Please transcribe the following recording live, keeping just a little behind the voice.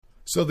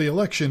So the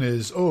election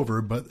is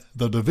over, but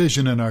the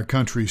division in our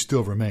country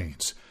still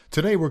remains.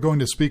 Today we're going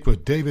to speak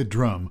with David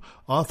Drum,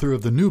 author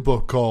of the new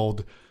book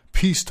called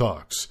Peace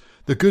Talks,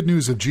 The Good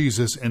News of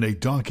Jesus in a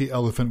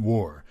Donkey-Elephant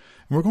War.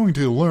 And we're going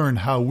to learn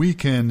how we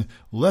can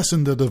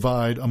lessen the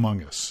divide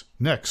among us.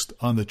 Next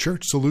on the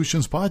Church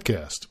Solutions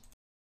Podcast.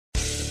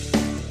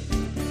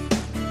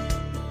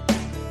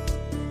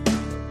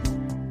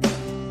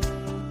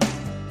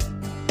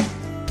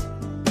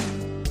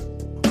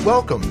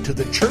 Welcome to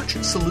the Church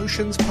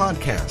Solutions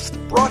Podcast,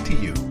 brought to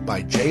you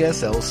by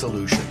JSL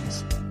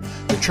Solutions.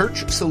 The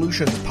Church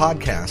Solutions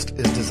Podcast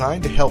is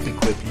designed to help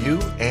equip you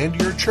and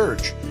your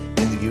church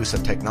in the use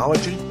of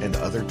technology and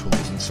other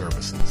tools and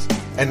services.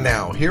 And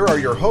now, here are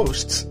your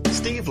hosts,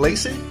 Steve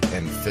Lacey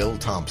and Phil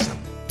Thompson.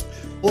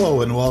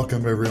 Hello and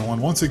welcome everyone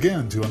once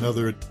again to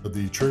another of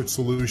the Church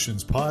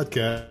Solutions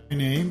Podcast. My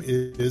name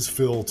is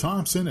Phil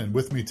Thompson, and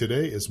with me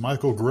today is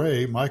Michael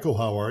Gray. Michael,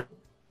 how are you?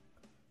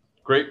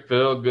 Great,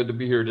 Phil. Good to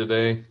be here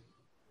today.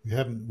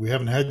 We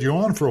haven't had you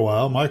on for a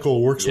while.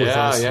 Michael works with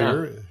us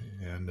here,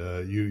 and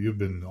you've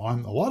been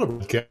on a lot of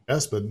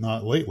podcasts, but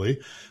not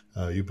lately.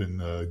 You've been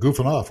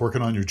goofing off,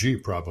 working on your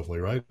Jeep, probably,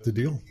 right? The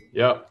deal.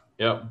 Yep.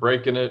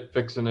 Breaking it,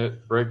 fixing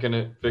it, breaking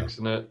it,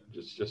 fixing it.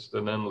 It's just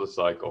an endless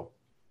cycle.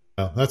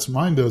 Yeah,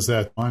 mine does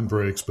that. Mine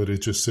breaks, but it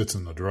just sits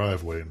in the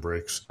driveway and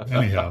breaks.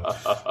 Anyhow,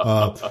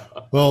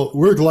 well,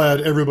 we're glad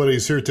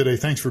everybody's here today.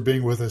 Thanks for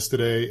being with us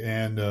today.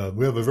 And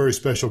we have a very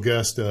special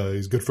guest.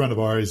 He's a good friend of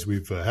ours.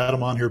 We've had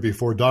him on here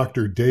before,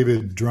 Dr.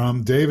 David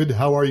Drum. David,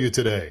 how are you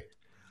today?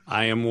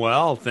 I am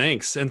well,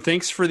 thanks. And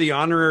thanks for the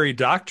honorary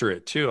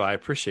doctorate, too. I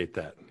appreciate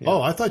that. Yeah.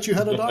 Oh, I thought you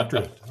had a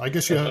doctorate. I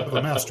guess you have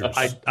a master's.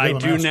 I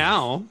do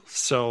now.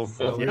 So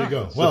there you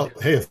go. Well,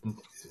 hey,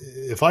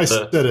 if I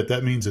said it,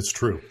 that means it's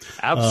true.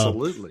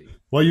 Absolutely.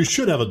 Well, you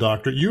should have a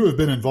doctorate. You have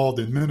been involved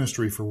in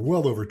ministry for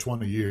well over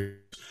 20 years.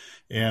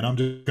 And I'm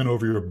just going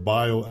over your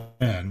bio.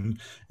 And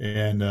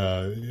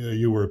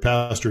you were a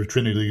pastor at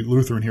Trinity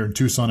Lutheran here in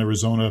Tucson,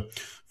 Arizona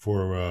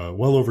for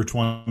well over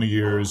 20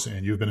 years.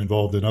 And you've been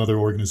involved in other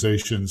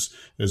organizations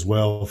as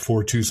well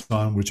for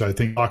Tucson, which I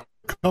think talked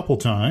a couple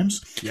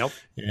times. Yep.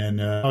 And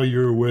now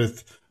you're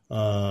with...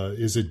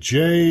 is it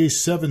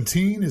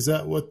J17? Is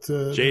that what?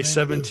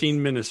 J17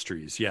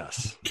 Ministries,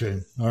 yes.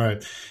 Okay. All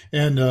right.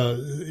 And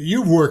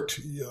you've worked,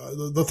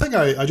 the thing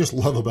I just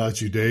love about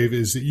you, Dave,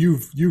 is that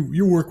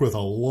you work with a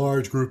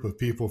large group of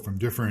people from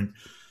different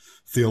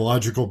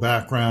theological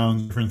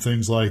backgrounds, different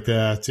things like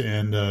that.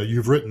 And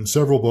you've written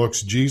several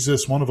books.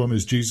 One of them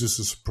is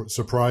Jesus'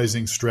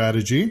 Surprising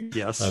Strategy.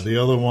 Yes. The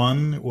other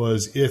one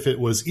was If It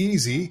Was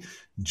Easy,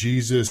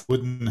 Jesus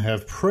Wouldn't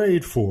Have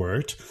Prayed for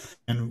It.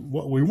 And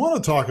what we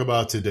want to talk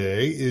about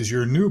today is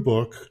your new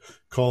book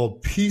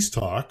called Peace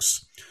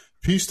Talks.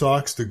 Peace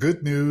Talks, The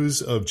Good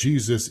News of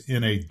Jesus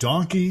in a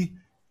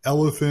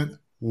Donkey-Elephant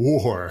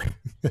War.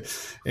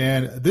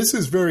 And this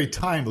is very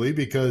timely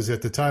because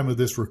at the time of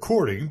this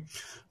recording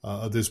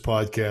of this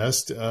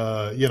podcast,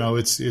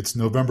 it's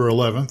November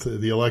 11th.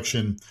 The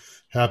election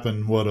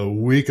happened, a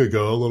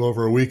little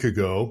over a week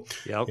ago.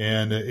 Yep.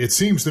 And it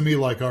seems to me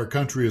like our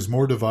country is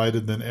more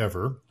divided than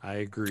ever. I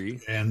agree.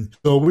 And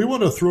so we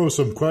want to throw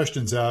some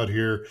questions out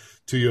here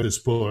to you in this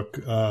book,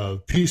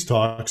 Peace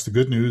Talks, The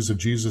Good News of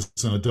Jesus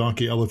in a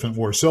Donkey-Elephant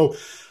War. So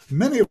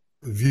many of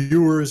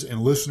viewers and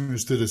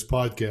listeners to this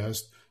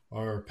podcast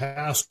are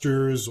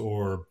pastors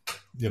or,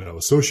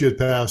 associate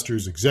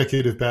pastors,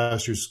 executive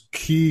pastors,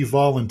 key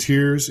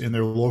volunteers in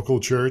their local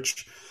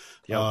church.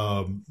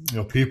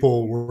 Yep.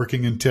 People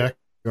working in tech,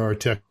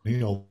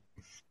 been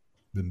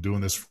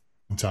doing this for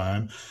a long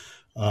time.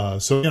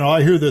 So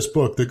I hear this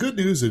book, The Good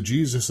News of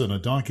Jesus in a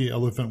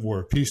Donkey-Elephant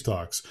War, Peace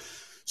Talks.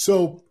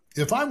 So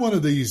if I'm one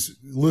of these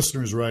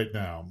listeners right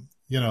now,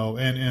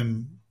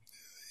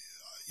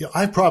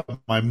 I've probably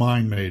my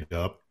mind made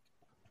up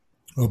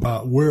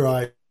about where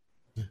I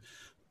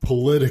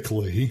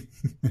politically,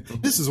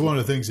 this is one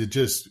of the things that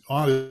just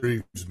honestly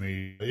grieves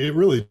me. It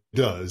really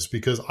does,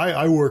 because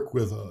I work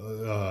with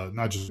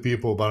not just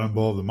people, but I'm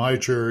involved in my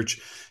church.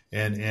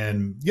 And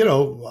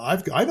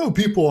I know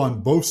people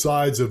on both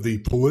sides of the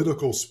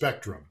political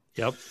spectrum.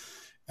 Yep.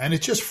 And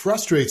it just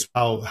frustrates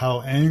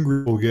how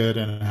angry people get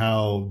and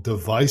how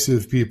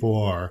divisive people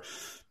are.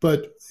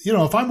 But,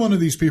 if I'm one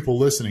of these people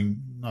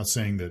listening, not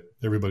saying that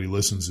everybody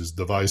listens is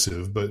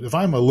divisive, but if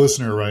I'm a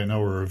listener right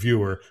now or a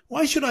viewer,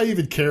 why should I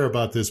even care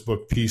about this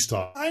book, Peace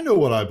Talk? I know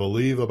what I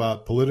believe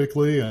about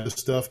politically and this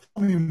stuff.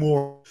 Tell me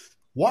more.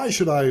 Why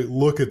should I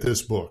look at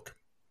this book?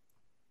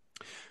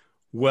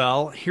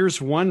 Well,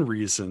 here's one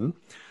reason.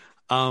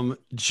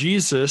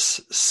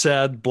 Jesus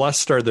said,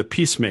 "Blessed are the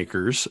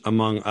peacemakers,"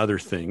 among other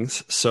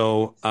things.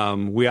 So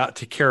we ought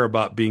to care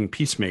about being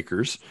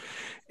peacemakers.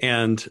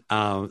 And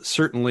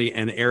certainly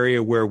an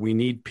area where we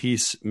need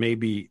peace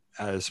maybe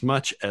as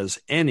much as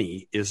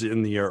any is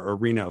in the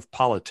arena of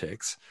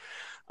politics.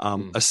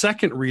 A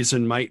second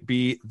reason might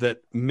be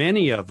that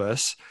many of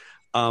us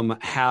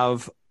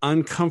have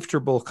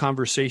uncomfortable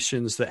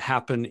conversations that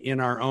happen in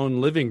our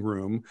own living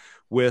room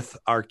with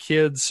our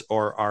kids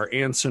or our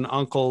aunts and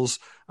uncles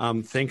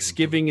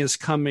Thanksgiving is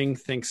coming.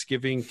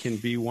 Thanksgiving can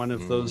be one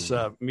of those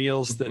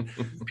meals that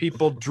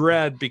people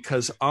dread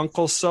because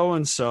Uncle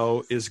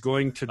so-and-so is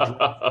going to drop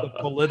the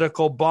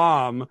political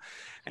bomb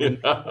and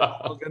we're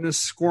all going to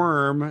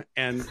squirm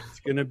and it's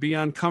going to be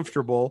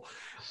uncomfortable.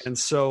 And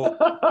so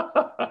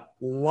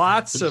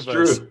lots of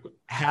us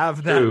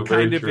have that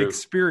kind of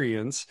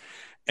experience.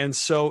 And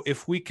so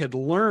if we could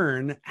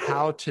learn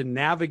how to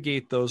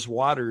navigate those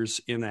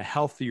waters in a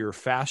healthier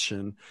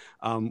fashion,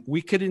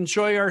 we could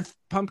enjoy our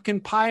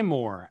pumpkin pie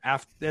more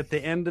at the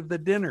end of the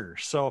dinner.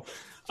 So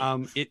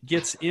it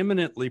gets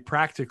eminently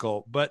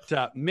practical. But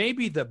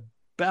maybe the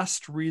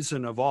best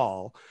reason of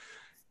all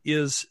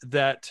is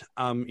that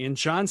in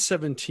John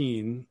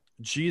 17,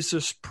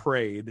 Jesus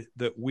prayed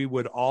that we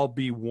would all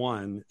be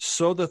one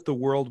so that the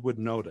world would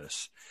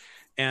notice.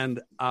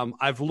 And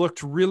I've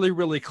looked really,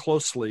 really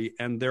closely,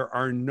 and there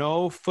are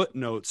no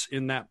footnotes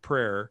in that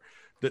prayer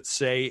that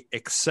say,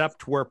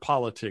 except where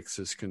politics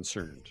is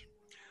concerned.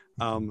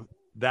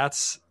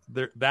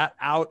 That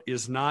out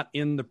is not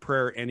in the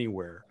prayer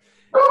anywhere.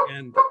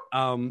 And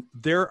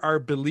there are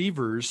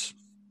believers,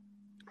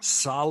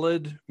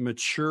 solid,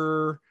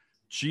 mature,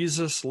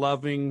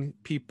 Jesus-loving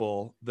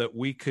people that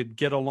we could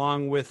get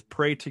along with,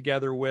 pray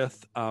together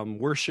with,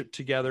 worship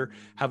together,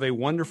 have a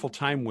wonderful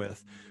time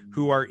with,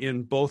 who are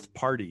in both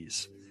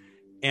parties.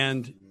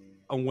 And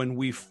when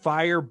we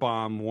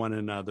firebomb one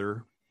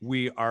another,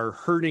 we are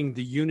hurting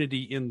the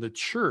unity in the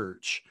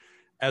church,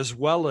 as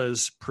well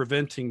as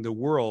preventing the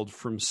world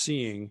from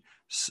seeing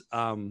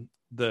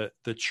the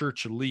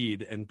church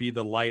lead and be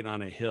the light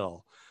on a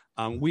hill.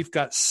 We've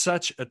got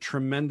such a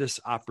tremendous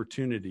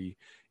opportunity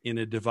in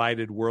a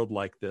divided world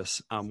like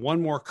this.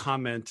 One more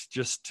comment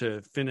just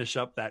to finish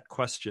up that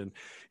question.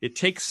 It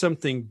takes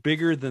something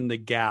bigger than the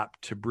gap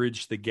to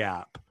bridge the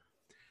gap.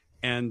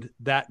 And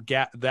that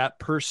gap, that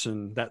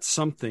person, that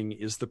something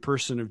is the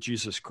person of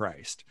Jesus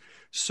Christ.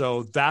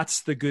 So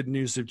that's the good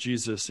news of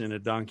Jesus in a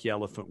donkey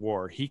elephant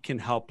war. He can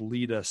help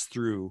lead us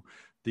through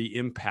the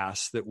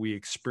impasse that we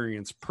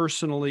experience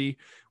personally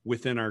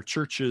within our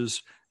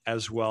churches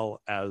as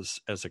well as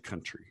a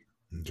country.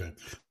 Okay.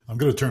 I'm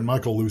going to turn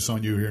Michael loose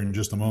on you here in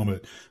just a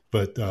moment,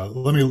 but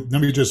let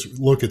me just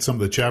look at some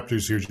of the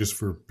chapters here just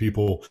for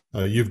people.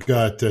 You've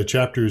got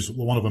chapters,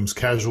 one of them's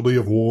Casualties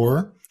of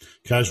War,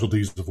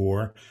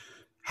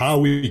 How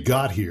We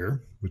Got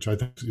Here, which I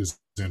think is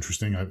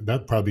interesting.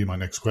 That'd probably be my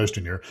next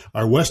question here.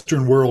 Our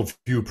Western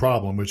worldview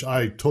problem, which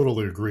I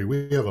totally agree.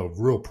 We have a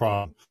real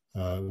problem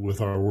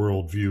with our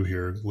worldview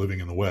here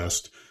living in the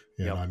West.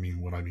 And yep. I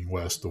mean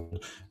West.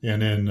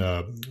 And then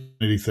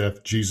identity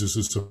theft,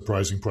 Jesus'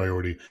 surprising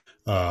priority.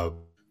 How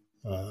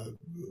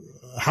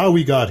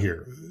we got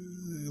here.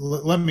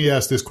 Let me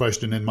ask this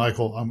question, and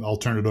Michael, I'll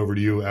turn it over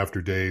to you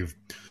after Dave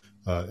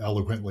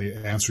eloquently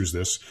answers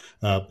this.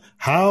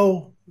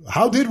 How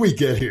did we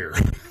get here?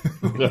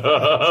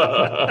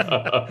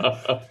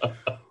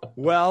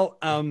 Well,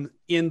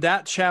 in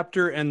that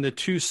chapter and the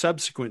two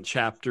subsequent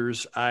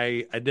chapters,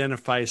 I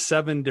identify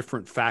 7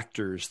 different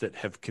factors that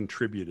have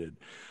contributed.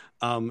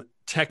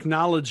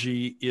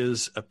 Technology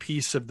is a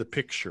piece of the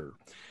picture.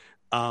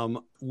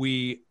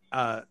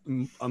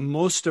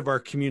 Most of our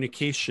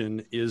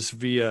communication is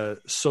via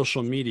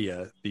social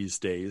media these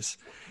days,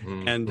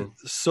 and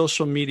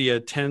social media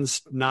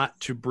tends not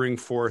to bring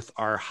forth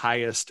our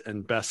highest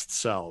and best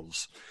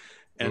selves.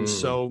 And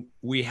so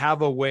we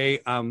have a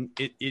way,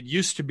 it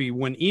used to be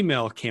when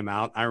email came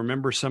out, I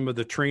remember some of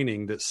the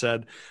training that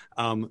said,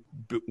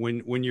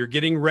 when you're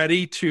getting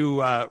ready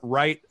to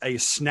write a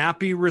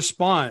snappy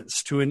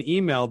response to an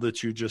email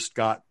that you just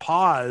got,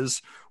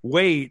 pause,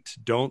 wait,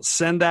 don't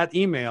send that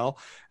email.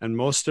 And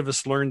most of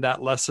us learned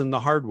that lesson the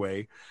hard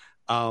way.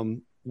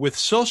 With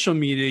social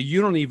media, you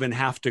don't even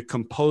have to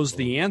compose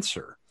the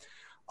answer.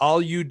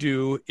 All you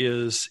do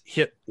is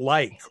hit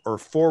like or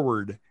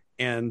forward,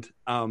 and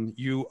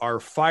you are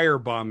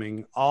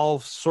firebombing all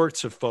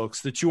sorts of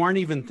folks that you aren't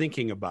even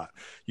thinking about.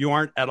 You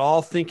aren't at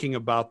all thinking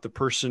about the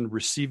person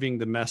receiving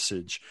the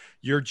message.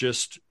 You're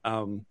just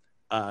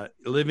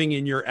living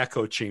in your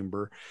echo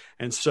chamber.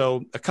 And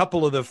so a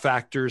couple of the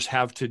factors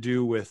have to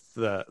do with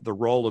the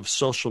role of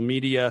social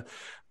media.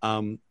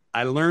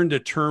 I learned a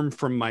term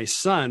from my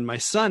son. My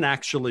son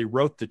actually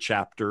wrote the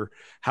chapter,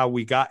 How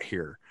We Got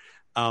Here.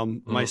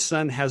 My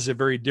son has a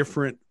very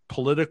different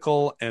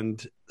political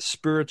and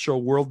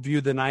spiritual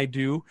worldview than I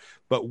do,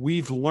 but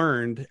we've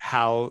learned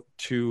how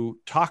to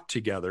talk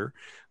together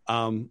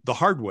the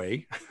hard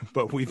way,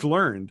 but we've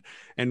learned,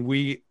 and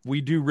we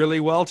do really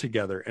well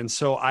together. And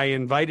so I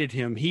invited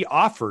him. He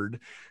offered,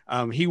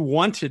 he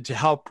wanted to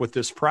help with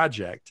this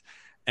project.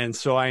 And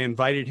so I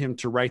invited him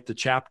to write the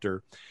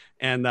chapter.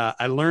 And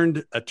I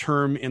learned a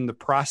term in the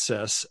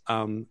process.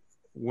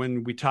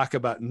 When we talk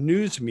about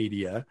news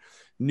media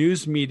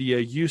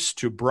used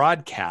to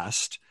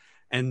broadcast,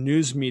 and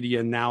news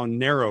media now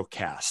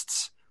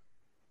narrowcasts.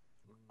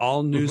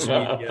 All news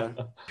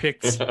media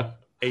picks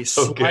a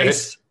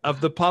slice of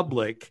the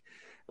public,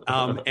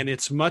 and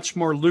it's much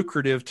more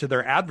lucrative to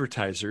their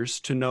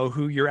advertisers to know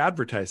who you're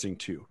advertising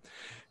to.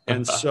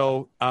 And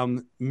so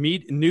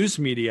news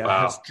media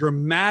Wow. has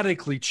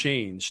dramatically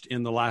changed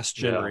in the last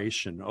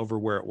generation over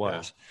where it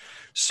was.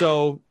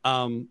 So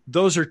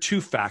those are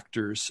two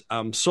factors,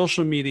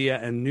 social media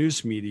and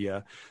news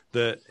media.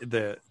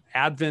 The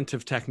advent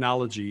of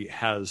technology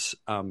has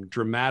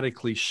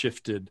dramatically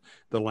shifted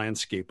the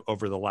landscape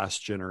over the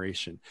last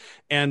generation.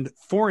 And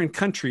foreign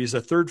countries,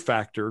 a third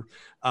factor,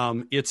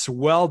 it's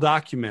well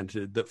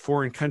documented that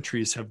foreign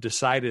countries have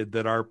decided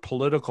that our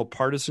political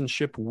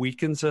partisanship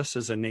weakens us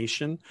as a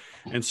nation.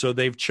 And so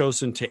they've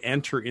chosen to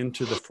enter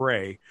into the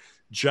fray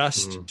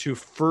just to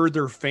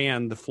further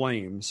fan the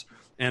flames.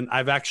 And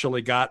I've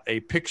actually got a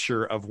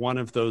picture of one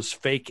of those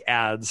fake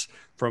ads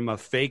from a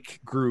fake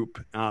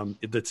group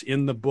that's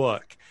in the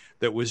book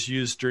that was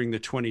used during the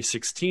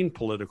 2016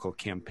 political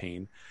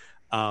campaign.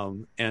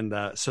 So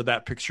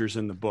that picture's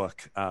in the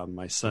book.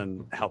 My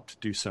son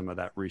helped do some of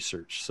that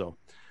research. So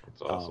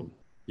That's awesome.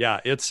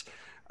 it's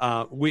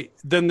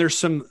then there's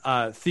some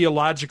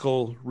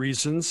theological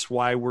reasons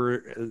why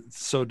we're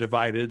so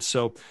divided.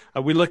 So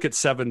we look at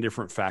 7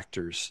 different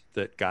factors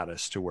that got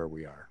us to where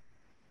we are.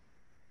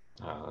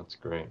 Oh, that's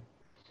great.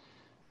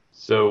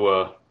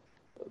 So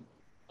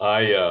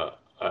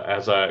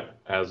as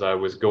I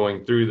was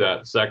going through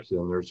that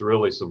section, there's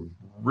really some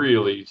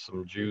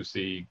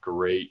juicy,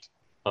 great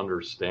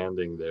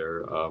understanding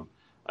there.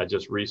 I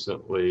just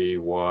recently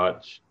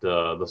watched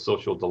The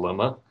Social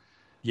Dilemma.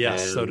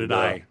 Yes, so did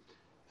I.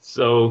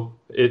 So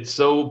it's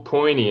so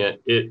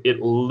poignant.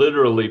 It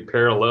literally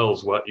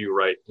parallels what you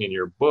write in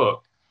your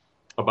book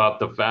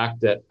about the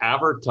fact that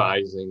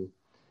advertising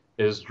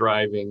is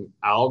driving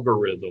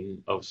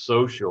algorithm of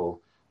social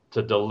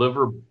to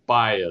deliver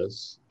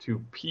bias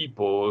to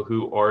people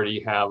who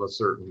already have a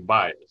certain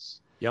bias.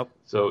 Yep.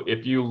 So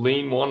if you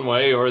lean one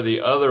way or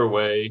the other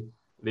way,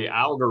 the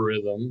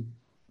algorithm,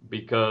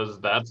 because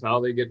that's how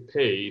they get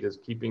paid, is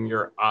keeping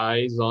your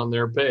eyes on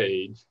their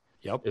page,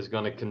 is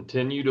going to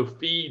continue to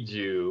feed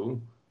you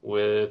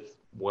with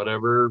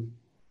whatever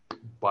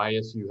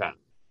bias you have.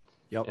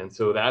 Yep. And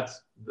so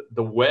that's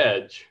the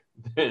wedge.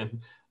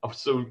 Then,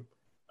 so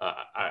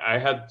I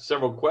had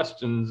several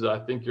questions I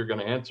think you're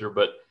going to answer,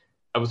 but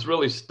I was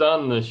really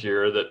stunned this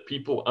year that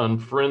people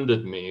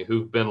unfriended me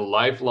who've been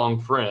lifelong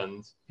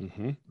friends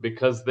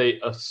because they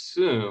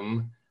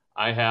assume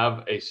I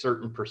have a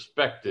certain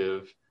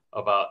perspective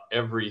about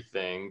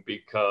everything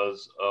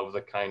because of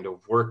the kind of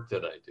work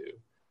that I do.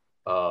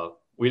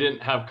 We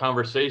didn't have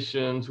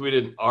conversations. We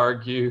didn't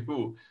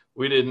argue.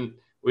 We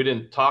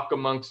didn't talk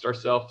amongst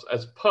ourselves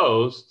as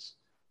posts,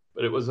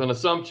 but it was an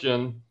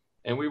assumption.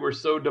 And we were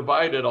so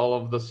divided all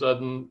of a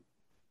sudden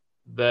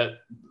that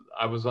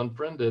I was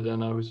unfriended,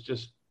 and I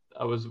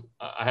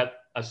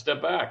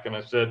stepped back and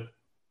I said,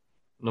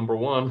 number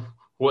one,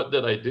 what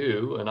did I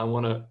do? And I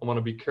want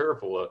to be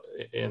careful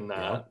in that.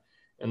 Yeah.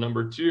 And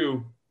number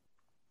two,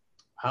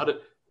 how did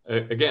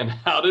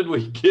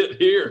we get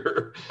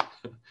here?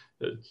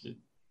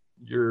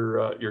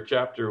 Your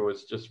chapter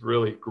was just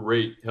really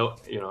great.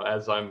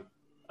 As I'm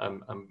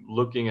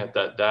looking at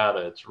that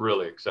data, it's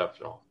really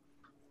exceptional.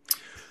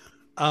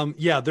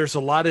 There's a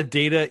lot of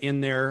data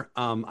in there.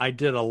 I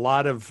did a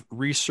lot of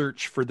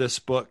research for this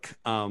book.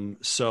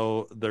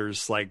 So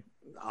there's like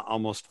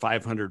almost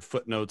 500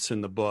 footnotes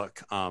in the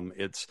book.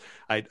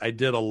 I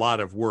did a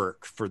lot of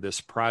work for this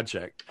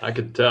project. I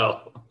could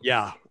tell.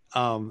 Yeah.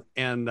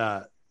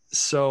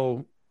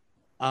 So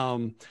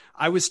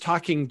I was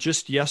talking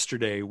just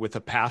yesterday with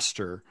a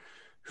pastor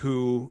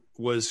who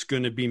was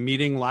going to be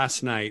meeting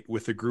last night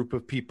with a group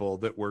of people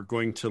that were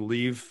going to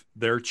leave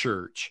their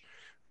church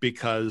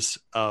because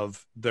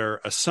of their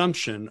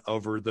assumption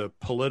over the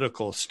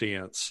political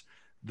stance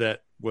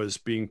that was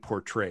being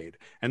portrayed.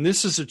 And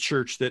this is a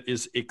church that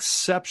is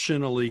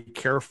exceptionally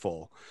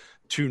careful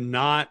to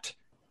not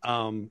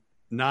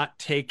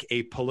take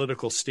a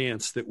political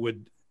stance that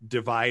would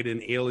divide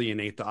and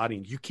alienate the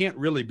audience. You can't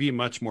really be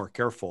much more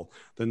careful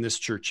than this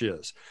church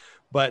is.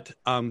 But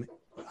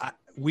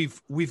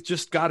we've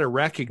just got to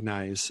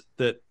recognize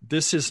that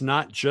this is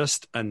not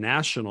just a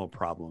national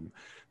problem.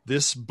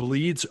 This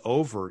bleeds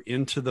over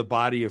into the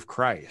body of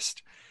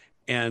Christ.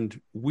 And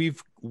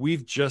we've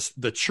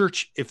just, the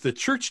church, if the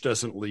church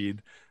doesn't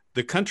lead,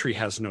 the country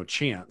has no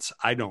chance.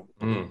 I don't.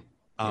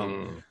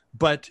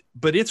 But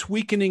it's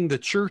weakening the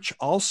church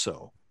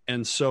also.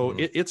 And so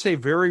it's a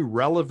very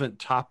relevant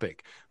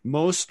topic.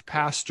 Most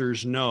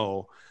pastors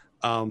know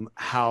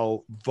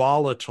how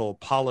volatile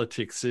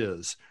politics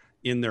is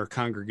in their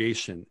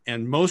congregation.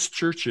 And most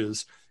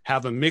churches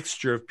have a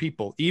mixture of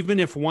people. Even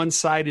if one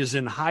side is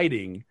in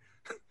hiding,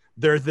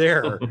 they're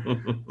there.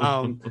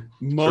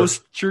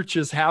 Most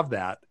churches have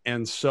that.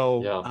 And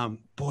so,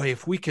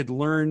 if we could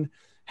learn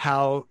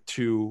how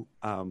to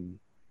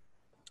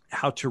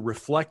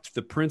reflect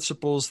the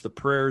principles, the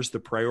prayers, the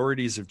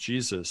priorities of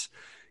Jesus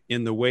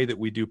in the way that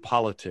we do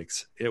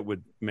politics, it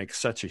would make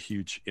such a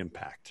huge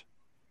impact.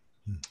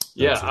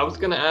 Yeah, absolutely. I was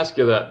going to ask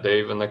you that,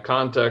 Dave, in the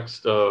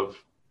context of,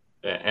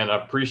 and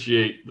I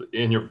appreciate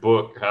in your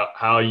book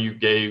how you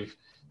gave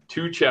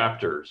 2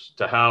 chapters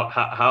to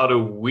how do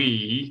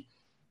we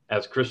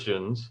as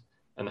Christians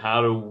and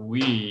how do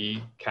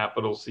we,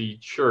 capital C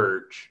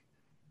Church,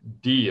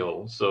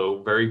 deal?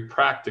 So very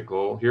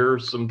practical. Here are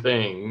some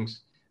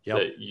things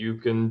that you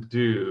can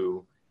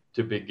do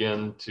to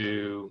begin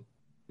to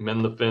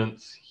mend the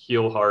fence,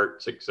 heal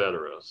hearts,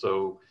 etc.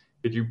 So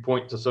could you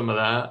point to some of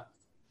that?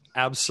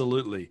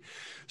 Absolutely.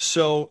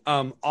 So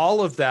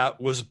all of that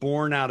was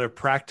born out of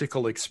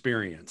practical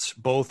experience,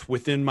 both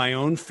within my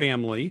own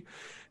family,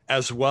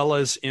 as well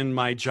as in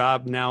my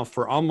job now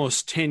for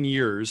almost 10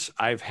 years.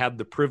 I've had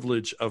the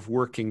privilege of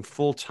working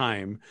full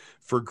time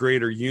for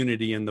greater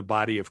unity in the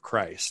body of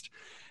Christ.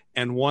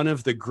 And one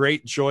of the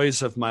great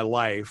joys of my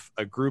life,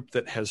 a group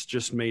that has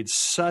just made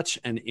such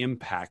an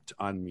impact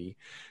on me,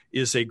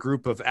 is a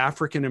group of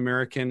African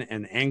American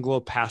and Anglo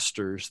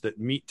pastors that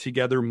meet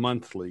together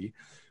monthly.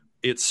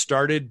 It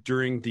started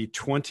during the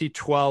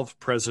 2012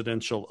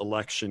 presidential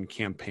election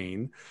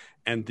campaign.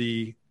 And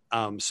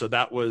so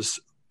that was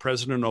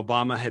President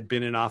Obama had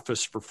been in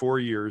office for 4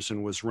 years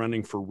and was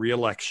running for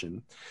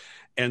re-election.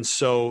 And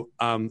so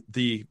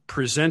the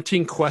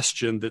presenting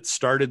question that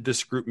started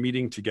this group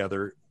meeting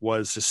together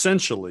was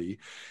essentially,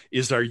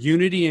 is our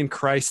unity in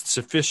Christ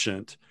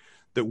sufficient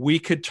that we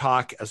could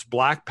talk as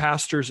Black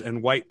pastors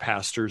and white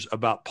pastors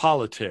about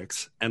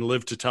politics and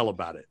live to tell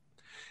about it?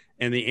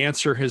 And the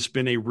answer has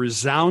been a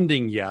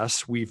resounding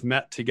yes. We've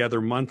met together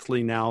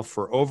monthly now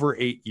for over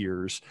 8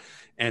 years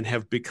and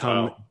have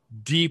become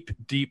deep,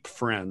 deep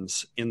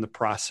friends in the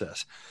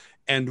process.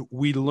 And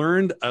we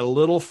learned a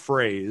little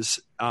phrase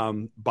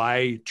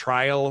by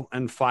trial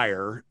and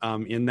fire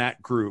in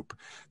that group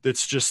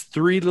that's just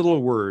 3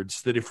 little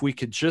words that if we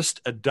could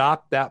just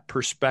adopt that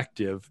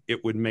perspective,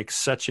 it would make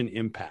such an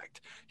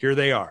impact. Here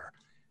they are.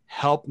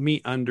 Help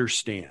me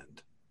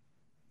understand.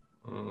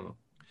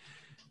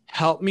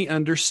 Help me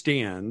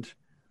understand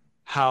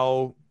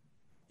how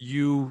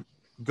you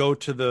go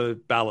to the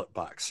ballot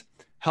box.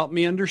 Help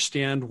me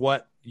understand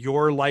what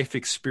your life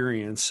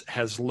experience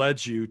has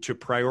led you to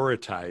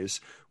prioritize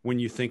when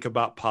you think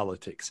about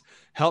politics.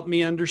 Help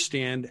me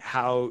understand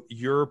how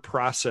you're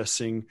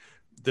processing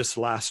this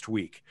last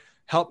week.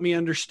 Help me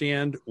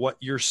understand what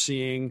you're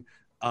seeing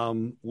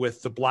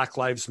with the Black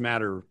Lives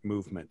Matter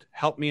movement.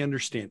 Help me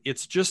understand.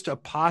 It's just a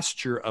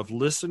posture of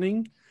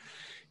listening.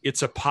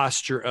 It's a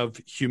posture of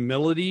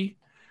humility.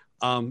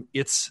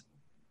 It's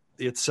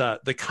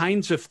the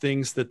kinds of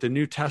things that the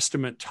New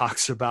Testament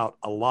talks about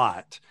a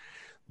lot,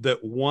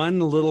 that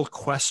one little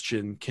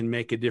question can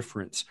make a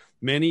difference.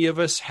 Many of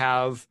us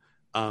have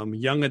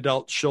young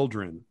adult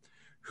children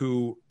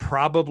who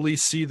probably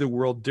see the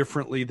world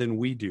differently than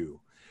we do.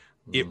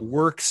 It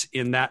works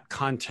in that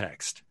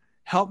context.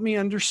 Help me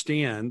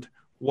understand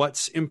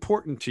what's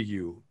important to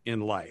you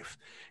in life.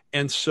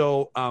 And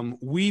so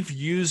we've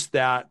used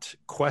that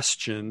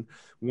question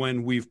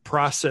when we've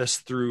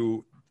processed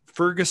through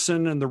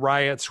Ferguson and the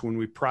riots, when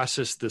we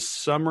processed this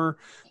summer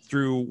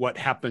through what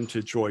happened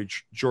to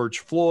George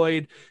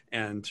Floyd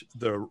and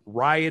the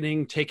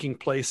rioting taking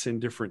place in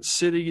different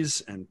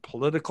cities and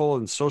political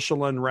and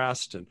social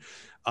unrest. And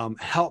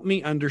help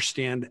me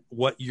understand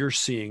what you're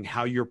seeing,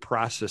 how you're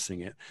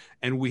processing it.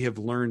 And we have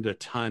learned a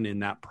ton in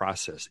that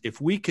process.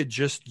 If we could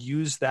just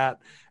use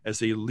that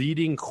as a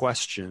leading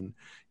question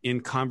in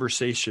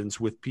conversations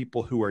with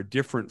people who are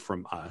different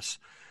from us,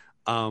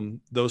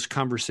 those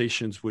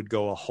conversations would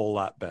go a whole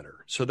lot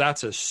better. So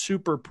that's a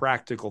super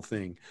practical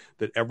thing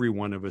that every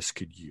one of us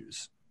could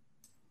use.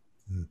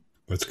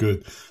 That's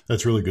good.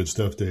 That's really good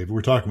stuff, Dave.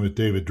 We're talking with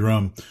David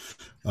Drum,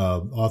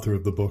 author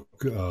of the book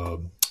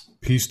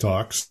Peace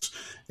Talks.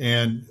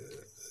 And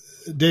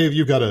Dave,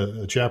 you've got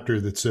a chapter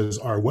that says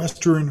our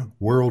Western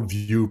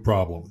worldview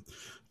problem.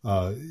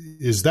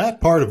 Is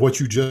that part of what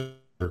you just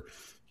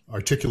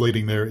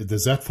articulating there?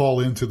 Does that fall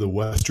into the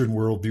Western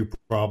worldview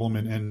problem?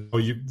 And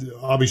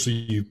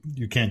obviously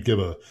you can't give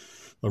a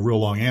real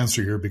long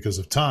answer here because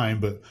of time,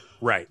 but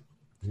right.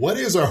 What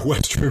is our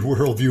Western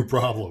worldview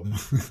problem,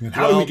 and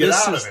how do we get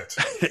out of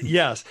it?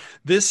 Yes,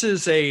 this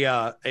is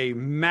a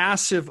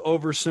massive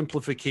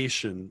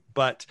oversimplification,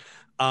 but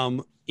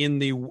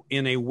in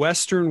a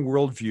Western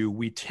worldview,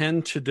 we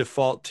tend to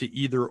default to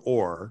either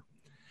or,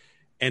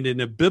 and in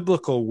a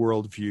biblical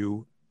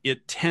worldview,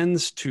 it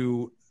tends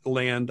to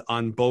land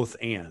on both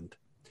and.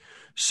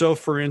 So,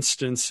 for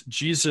instance,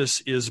 Jesus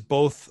is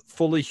both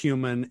fully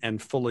human and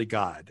fully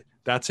God.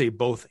 That's a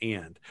both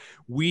and.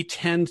 We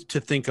tend to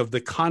think of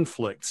the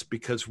conflicts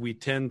because we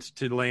tend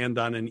to land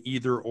on an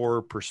either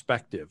or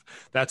perspective.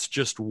 That's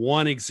just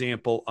one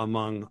example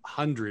among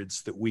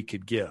hundreds that we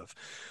could give.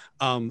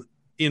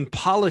 In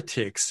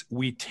politics,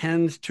 we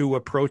tend to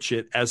approach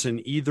it as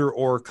an either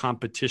or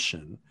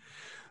competition.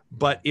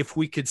 But if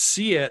we could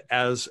see it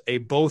as a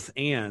both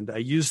and, I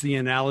use the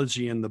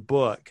analogy in the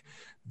book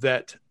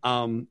that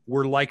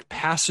we're like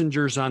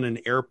passengers on an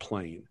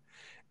airplane,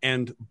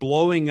 and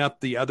blowing up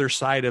the other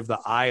side of the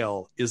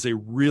aisle is a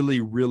really,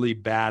 really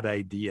bad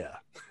idea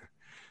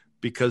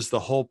because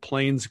the whole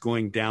plane's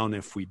going down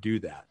if we do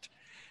that.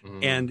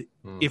 And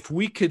if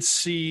we could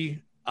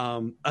see,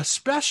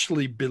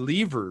 especially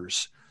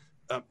believers,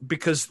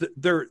 because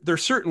there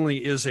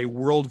certainly is a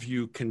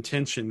worldview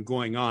contention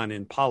going on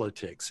in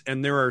politics,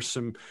 and there are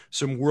some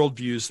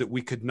worldviews that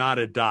we could not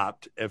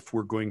adopt if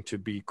we're going to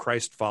be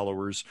Christ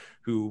followers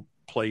who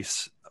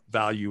place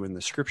value in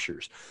the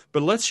scriptures.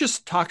 But let's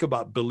just talk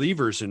about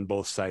believers in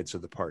both sides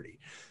of the party,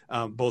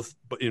 both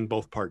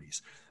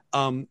parties.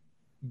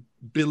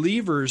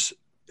 Believers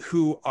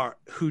who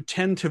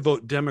tend to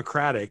vote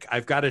Democratic.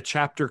 I've got a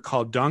chapter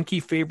called Donkey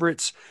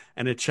Favorites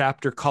and a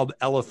chapter called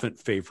Elephant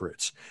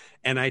Favorites.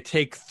 And I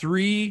take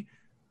three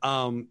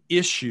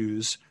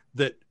issues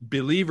that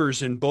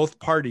believers in both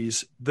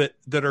parties that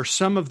are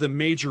some of the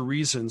major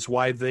reasons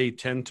why they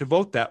tend to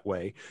vote that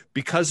way,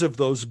 because of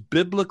those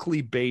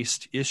biblically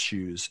based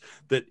issues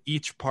that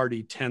each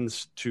party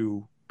tends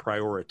to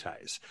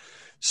prioritize.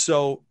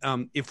 So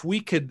if we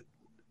could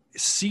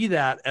see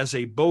that as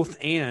a both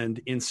and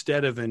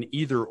instead of an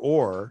either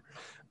or,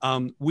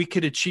 we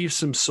could achieve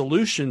some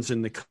solutions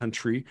in the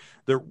country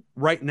that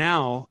right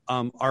now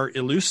are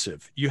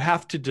elusive. You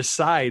have to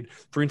decide,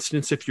 for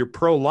instance, if you're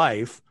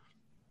pro-life,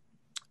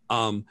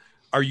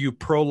 are you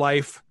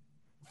pro-life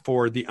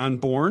for the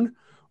unborn,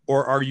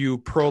 or are you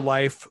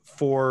pro-life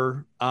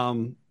for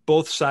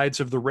both sides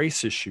of the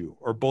race issue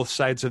or both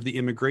sides of the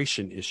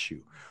immigration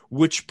issue?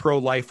 Which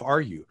pro-life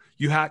are you?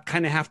 You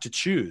kind of have to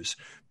choose,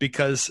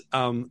 because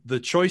the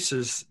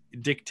choices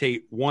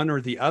dictate one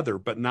or the other,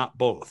 but not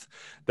both.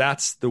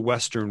 That's the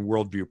Western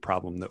worldview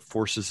problem that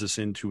forces us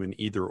into an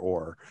either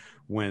or,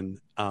 when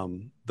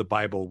the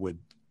Bible would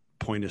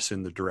point us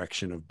in the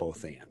direction of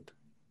both and.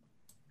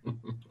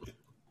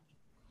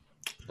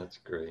 That's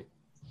great.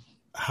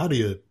 How do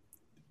you,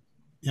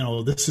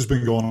 this has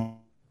been going on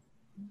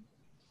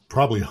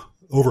probably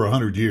over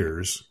 100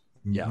 years,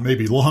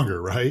 maybe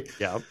longer, right?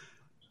 Yeah.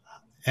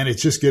 And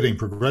it's just getting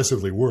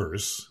progressively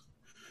worse.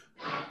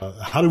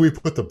 How do we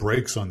put the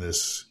brakes on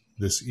this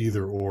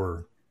either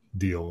or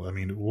deal? I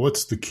mean,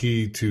 what's the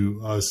key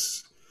to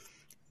us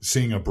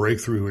seeing a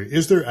breakthrough?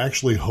 Is there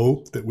actually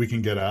hope that we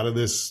can get out of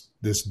this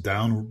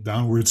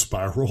downward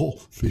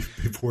spiral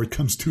before it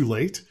comes too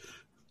late?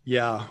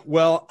 Yeah.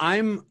 Well,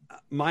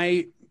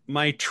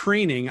 my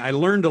training, I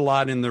learned a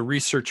lot in the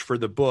research for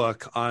the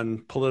book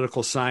on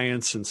political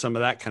science and some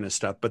of that kind of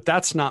stuff, but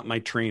that's not my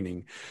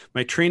training.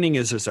 My training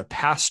is as a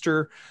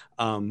pastor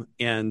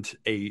and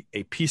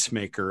a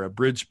peacemaker, a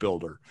bridge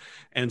builder.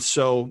 And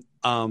so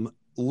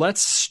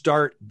let's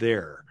start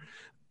there.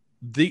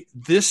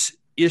 This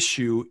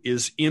issue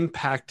is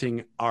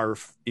impacting our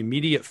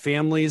immediate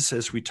families,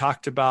 as we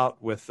talked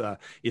about, with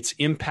it's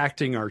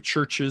impacting our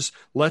churches.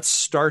 Let's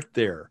start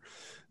there.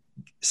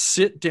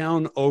 Sit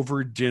down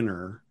over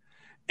dinner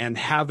and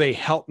have a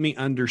help me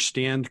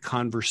understand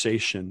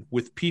conversation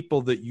with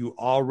people that you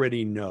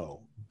already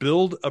know.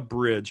 Build a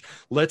bridge.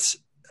 Let's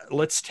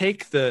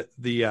take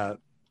the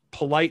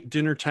polite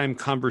dinner time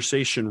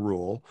conversation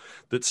rule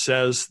that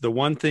says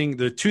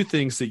the two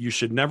things that you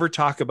should never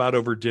talk about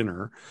over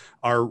dinner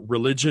are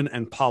religion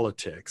and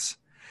politics.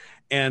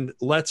 And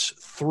let's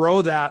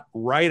throw that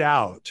right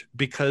out,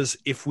 because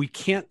if we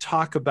can't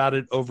talk about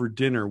it over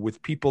dinner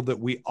with people that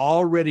we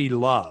already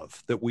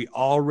love, that we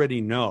already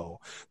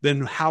know,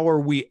 then how are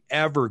we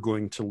ever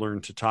going to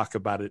learn to talk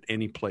about it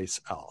anyplace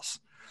else?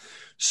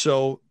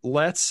 So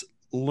let's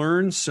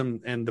learn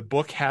and the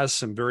book has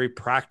some very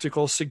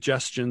practical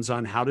suggestions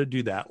on how to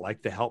do that,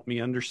 like the Help Me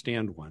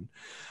Understand one.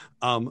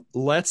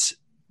 Let's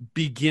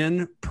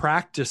begin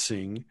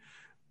practicing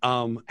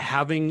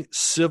having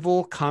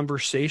civil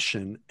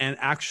conversation and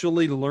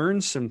actually learn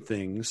some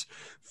things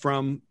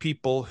from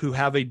people who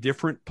have a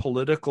different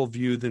political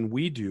view than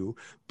we do.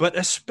 But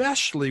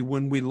especially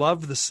when we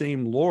love the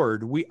same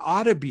Lord, we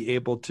ought to be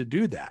able to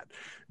do that.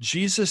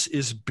 Jesus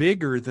is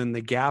bigger than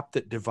the gap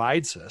that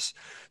divides us.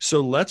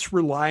 So let's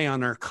rely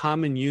on our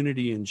common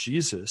unity in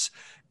Jesus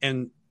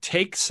and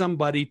take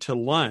somebody to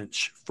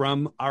lunch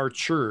from our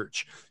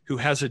church who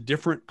has a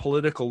different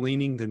political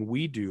leaning than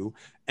we do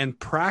and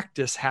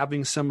practice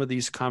having some of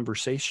these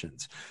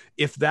conversations.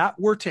 If that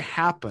were to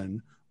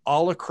happen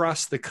all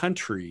across the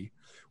country,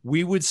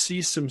 we would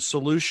see some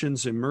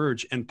solutions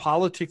emerge and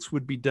politics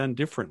would be done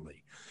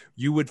differently.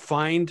 You would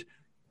find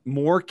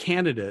more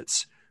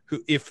candidates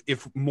who,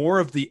 if more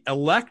of the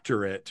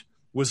electorate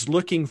was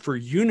looking for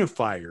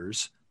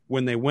unifiers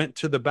when they went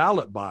to the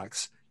ballot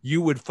box,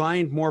 you would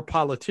find more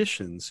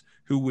politicians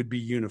who would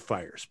be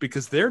unifiers,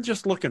 because they're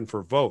just looking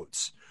for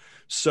votes.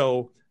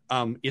 So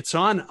it's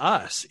on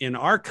us in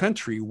our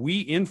country. We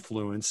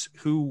influence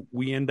who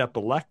we end up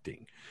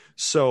electing.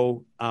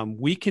 So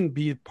we can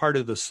be part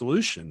of the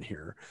solution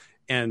here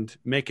and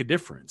make a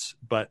difference,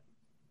 but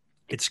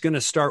it's going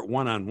to start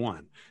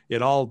one-on-one.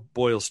 It all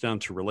boils down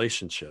to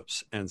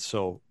relationships. And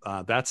so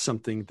that's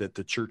something that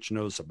the church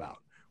knows about.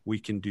 We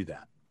can do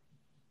that.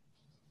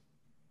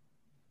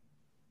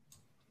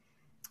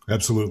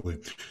 Absolutely.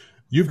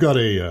 You've got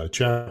a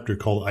chapter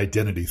called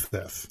Identity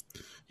Theft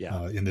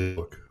in the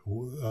book.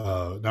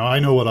 Now, I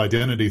know what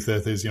identity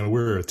theft is.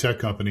 We're a tech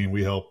company and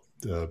we help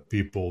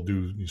people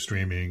do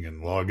streaming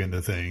and log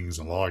into things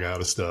and log out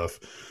of stuff.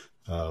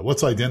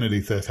 What's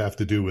identity theft have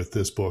to do with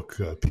this book,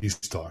 Peace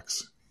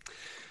Talks?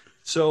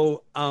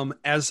 So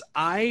as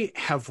I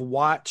have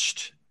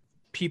watched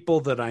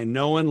people that I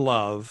know and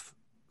love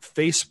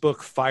Facebook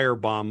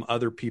firebomb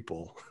other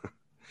people,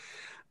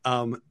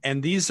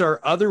 and these are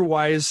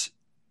otherwise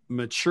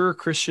mature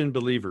Christian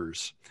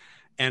believers,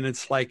 and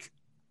it's like,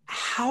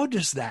 how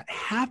does that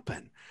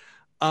happen?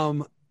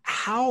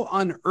 How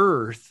on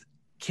earth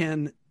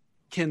can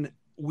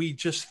we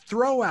just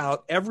throw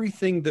out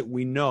everything that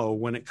we know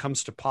when it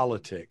comes to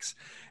politics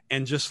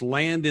and just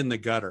land in the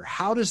gutter?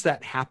 How does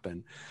that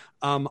happen?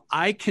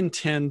 I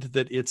contend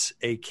that it's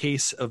a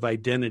case of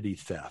identity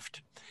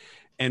theft,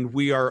 and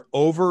we are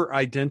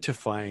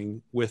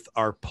over-identifying with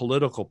our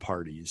political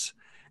parties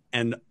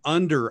and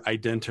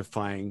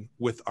under-identifying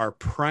with our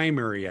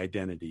primary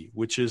identity,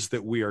 which is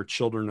that we are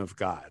children of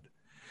God.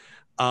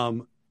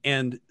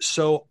 And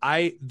so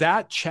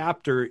that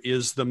chapter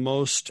is the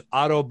most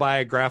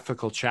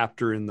autobiographical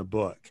chapter in the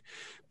book,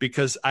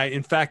 because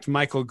in fact,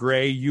 Michael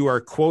Gray, you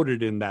are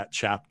quoted in that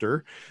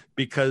chapter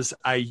because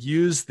I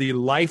use the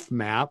life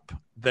map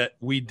that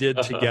we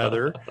did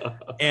together.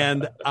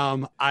 And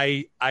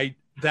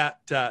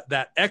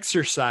that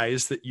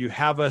exercise that you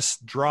have us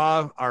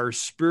draw our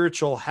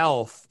spiritual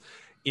health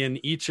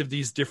in each of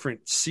these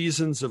different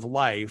seasons of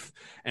life,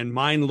 and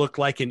mine look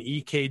like an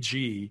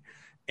EKG.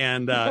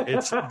 And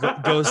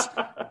it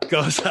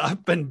goes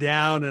up and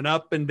down and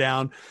up and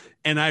down.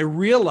 And I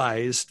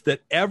realized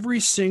that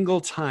every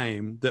single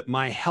time that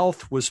my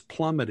health was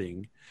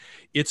plummeting,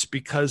 it's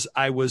because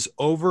I was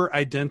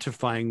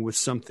over-identifying with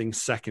something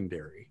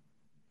secondary.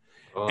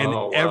 Oh, and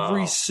wow.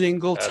 Every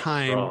single That's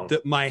time strong.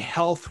 that my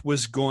health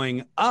was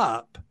going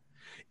up,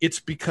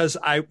 it's because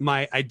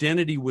my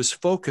identity was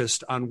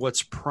focused on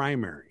what's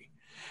primary.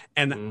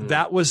 And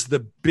that was the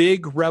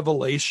big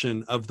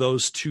revelation of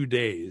those 2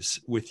 days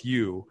with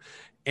you.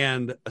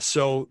 And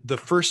so the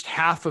first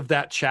half of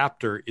that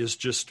chapter is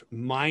just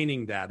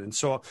mining that. And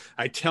so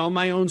I tell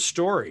my own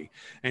story.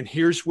 And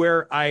here's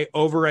where I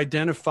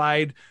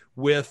over-identified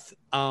with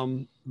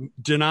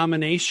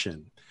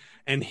denomination.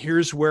 And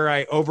here's where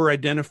I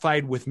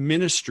over-identified with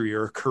ministry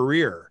or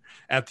career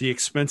at the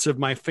expense of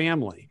my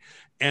family.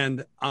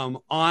 And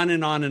on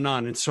and on and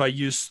on. And so I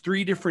use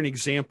 3 different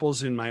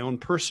examples in my own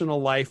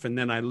personal life, and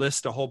then I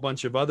list a whole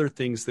bunch of other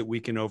things that we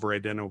can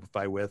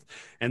over-identify with.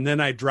 And then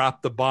I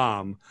drop the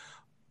bomb.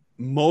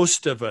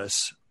 Most of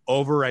us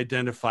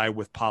over-identify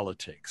with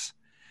politics.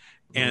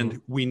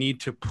 And we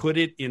need to put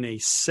it in a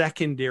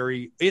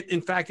secondary.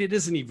 In fact, it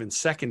isn't even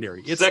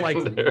secondary. It's like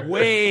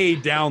way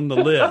down the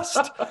list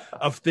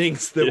of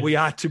things that we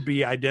ought to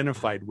be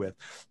identified with.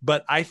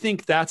 But I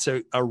think that's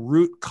a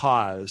root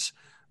cause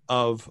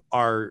of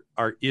our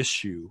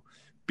issue,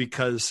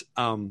 because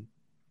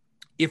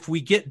if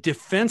we get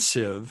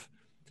defensive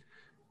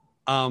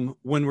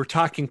when we're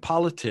talking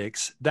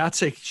politics,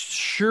 that's a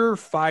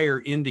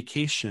surefire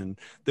indication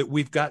that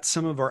we've got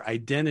some of our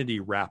identity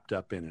wrapped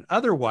up in it.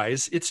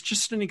 Otherwise, it's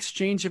just an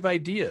exchange of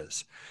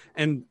ideas,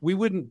 and we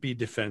wouldn't be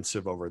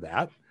defensive over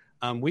that.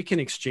 We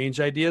can exchange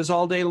ideas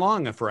all day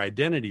long if our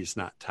identity is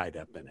not tied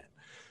up in it.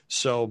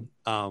 So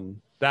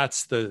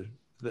that's the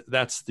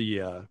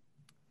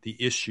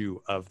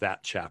issue of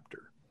that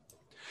chapter.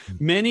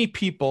 Many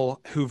people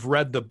who've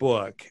read the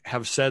book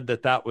have said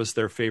that was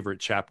their favorite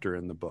chapter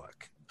in the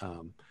book.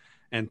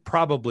 And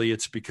probably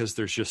it's because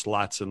there's just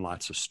lots and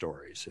lots of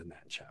stories in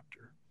that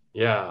chapter.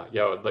 Yeah.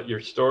 But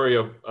your story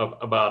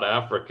about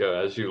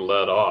Africa, as you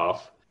led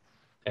off,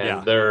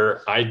 and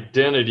their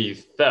identity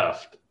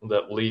theft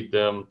that lead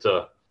them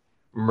to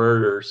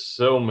murder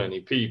so many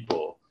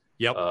people,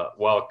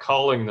 while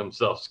calling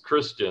themselves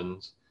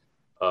Christians,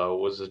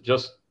 was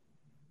just,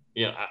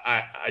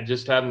 I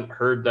just hadn't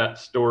heard that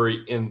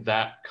story in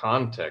that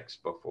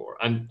context before.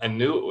 I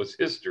knew it was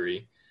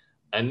history.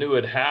 I knew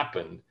it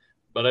happened,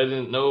 but I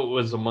didn't know it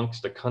was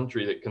amongst a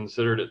country that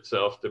considered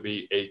itself to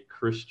be a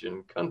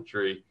Christian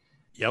country.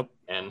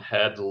 And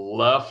had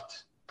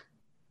left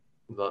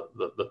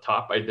the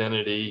top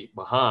identity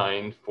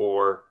behind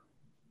for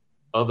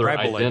other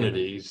tribal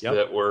identities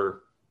that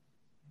were.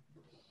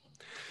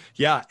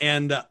 Yeah.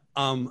 And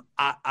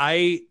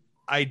I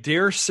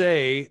dare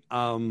say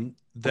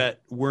that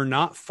we're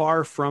not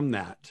far from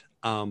that.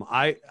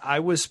 I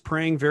was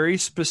praying very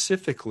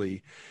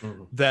specifically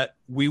that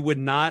we would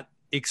not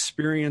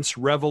experience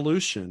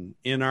revolution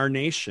in our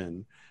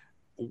nation,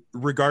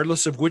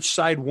 regardless of which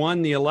side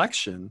won the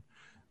election.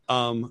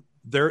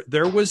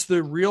 There was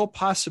the real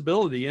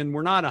possibility, and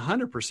we're not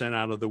 100%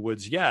 out of the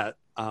woods yet,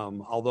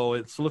 although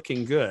it's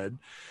looking good.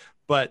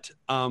 But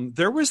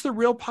there was the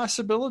real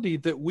possibility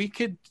that we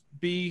could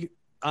be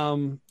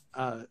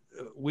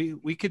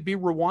we could be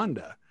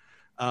Rwanda.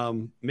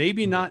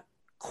 Maybe not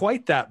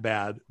quite that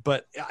bad,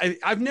 but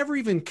I've never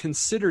even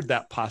considered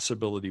that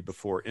possibility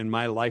before in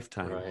my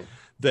lifetime,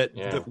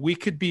 that we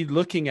could be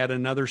looking at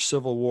another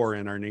civil war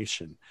in our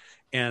nation.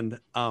 And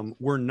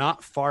we're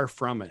not far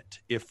from it.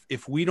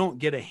 If we don't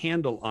get a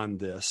handle on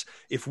this,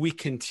 if we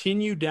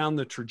continue down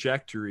the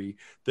trajectory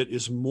that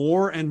is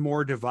more and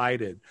more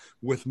divided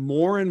with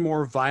more and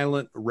more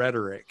violent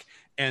rhetoric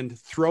and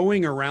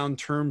throwing around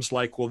terms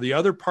like, well, the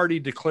other party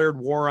declared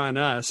war on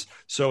us,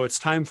 so it's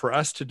time for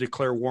us to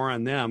declare war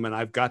on them. And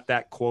I've got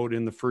that quote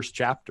in the first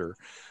chapter.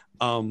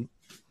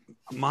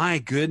 My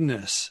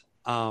goodness,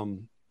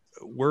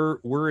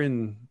 we're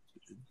in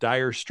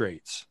dire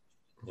straits.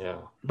 Yeah.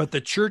 But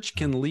the church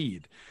can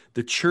lead.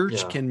 The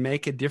church can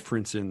make a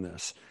difference in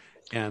this.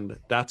 And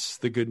that's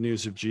the good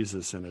news of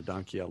Jesus in a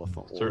donkey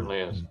elephant war.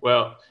 Certainly is.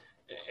 Well,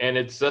 and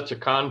it's such a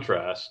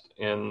contrast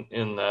in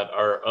that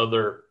our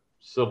other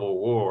civil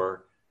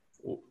war,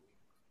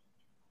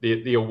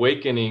 the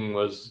awakening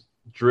was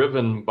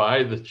driven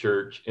by the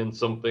church in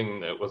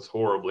something that was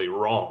horribly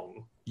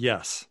wrong.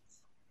 Yes.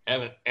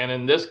 And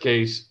in this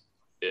case,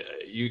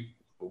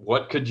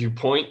 what could you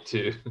point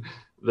to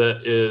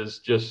that is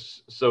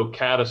just so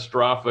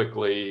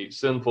catastrophically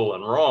sinful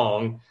and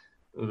wrong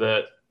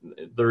that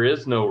there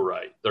is no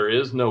right, there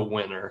is no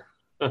winner?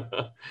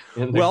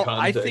 Well,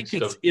 I think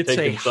it's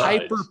a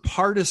hyper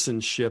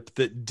partisanship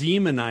that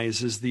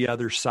demonizes the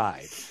other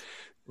side,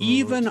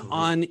 even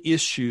on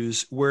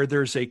issues where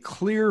there's a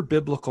clear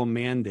biblical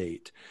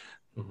mandate.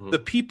 The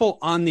people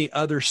on the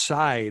other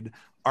side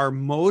are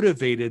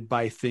motivated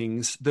by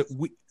things that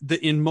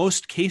in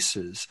most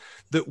cases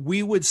that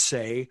we would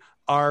say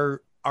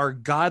are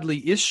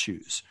godly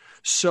issues.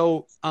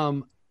 So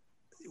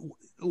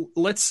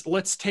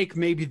let's take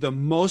maybe the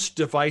most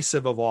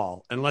divisive of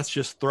all, and let's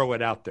just throw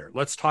it out there.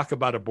 Let's talk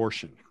about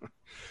abortion.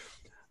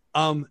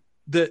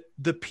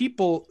 The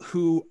people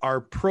who are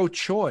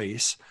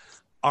pro-choice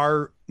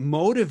are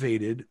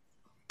motivated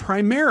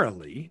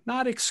primarily,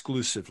 not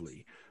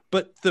exclusively,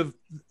 but the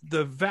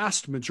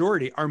vast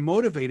majority are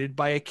motivated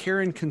by a care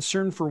and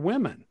concern for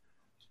women.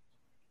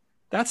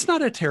 That's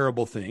not a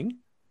terrible thing.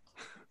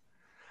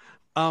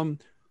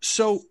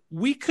 So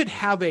we could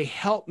have a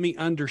help me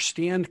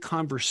understand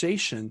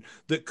conversation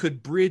that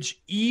could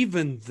bridge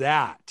even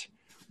that,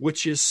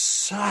 which is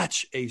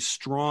such a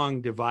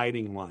strong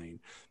dividing line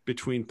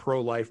between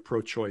pro-life,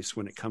 pro-choice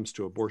when it comes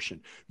to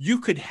abortion. You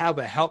could have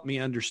a help me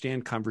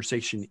understand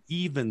conversation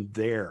even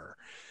there.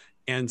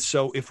 And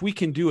so if we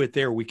can do it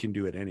there, we can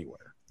do it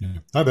anywhere. Yeah.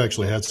 I've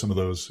actually had some of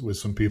those with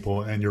some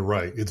people, and you're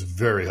right. It's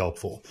very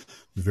helpful.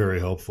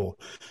 Very helpful.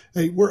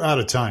 Hey, we're out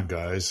of time,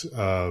 guys.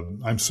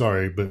 I'm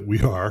sorry, but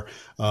we are.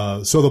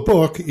 So the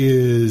book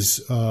is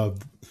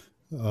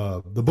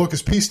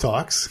Peace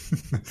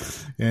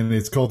Talks, and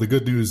it's called The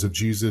Good News of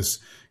Jesus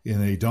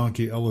in a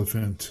Donkey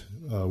Elephant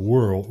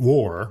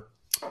War.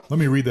 Let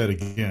me read that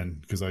again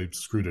because I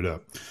screwed it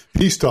up.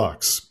 Peace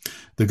Talks,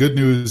 The Good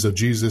News of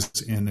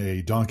Jesus in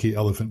a Donkey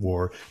Elephant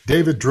War.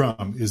 David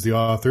Drum is the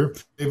author.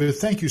 David,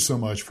 thank you so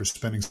much for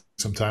spending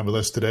some time with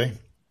us today.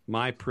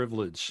 My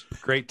privilege.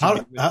 Great to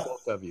be with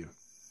both of you.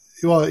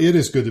 Well, it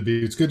is good to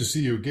be. It's good to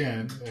see you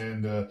again.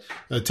 And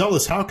tell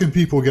us, how can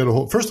people get a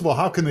hold? First of all,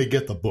 how can they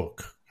get the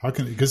book?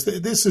 Because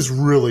this is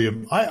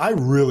really, I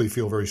really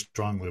feel very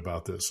strongly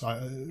about this.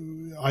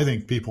 I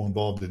think people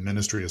involved in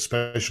ministry,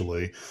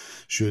 especially,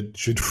 should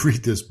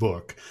read this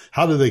book.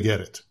 How do they get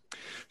it?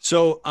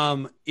 So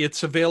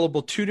it's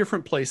available 2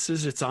 different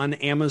places. It's on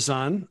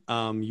Amazon.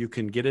 You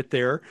can get it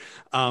there.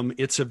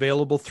 It's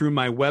available through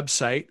my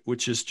website,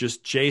 which is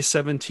just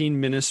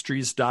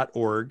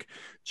j17ministries.org,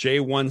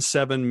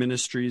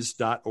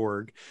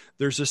 j17ministries.org.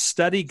 There's a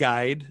study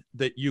guide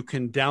that you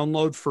can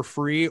download for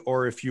free,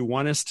 or if you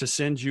want us to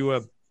send you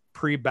a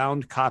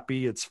pre-bound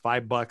copy, it's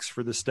 $5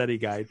 for the study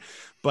guide,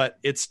 but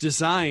it's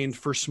designed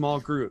for small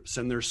groups,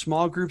 and there's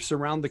small groups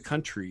around the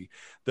country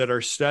that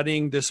are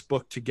studying this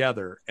book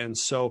together. And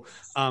so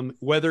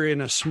whether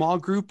in a small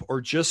group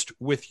or just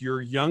with your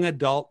young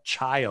adult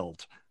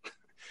child,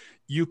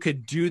 you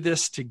could do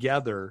this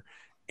together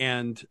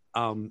and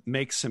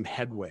make some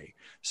headway.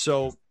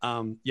 So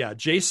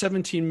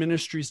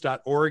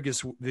j17ministries.org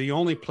is the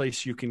only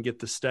place you can get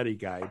the study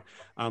guide.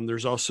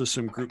 There's also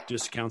some group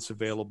discounts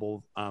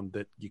available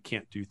that you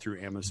can't do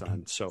through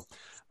Amazon. So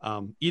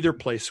either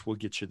place will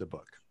get you the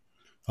book.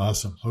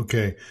 Awesome.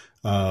 Okay.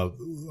 All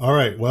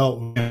right.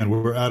 Well, and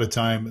we're out of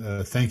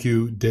time. Thank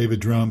you, David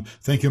Drum.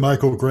 Thank you,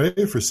 Michael Gray,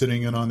 for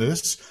sitting in on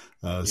this.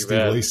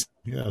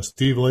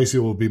 Steve Lacey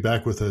will be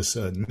back with us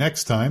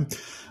next time.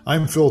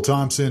 I'm Phil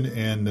Thompson,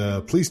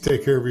 and please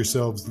take care of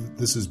yourselves.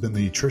 This has been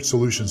the Church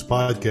Solutions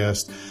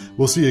Podcast.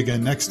 We'll see you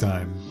again next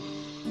time.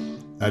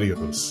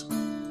 Adios.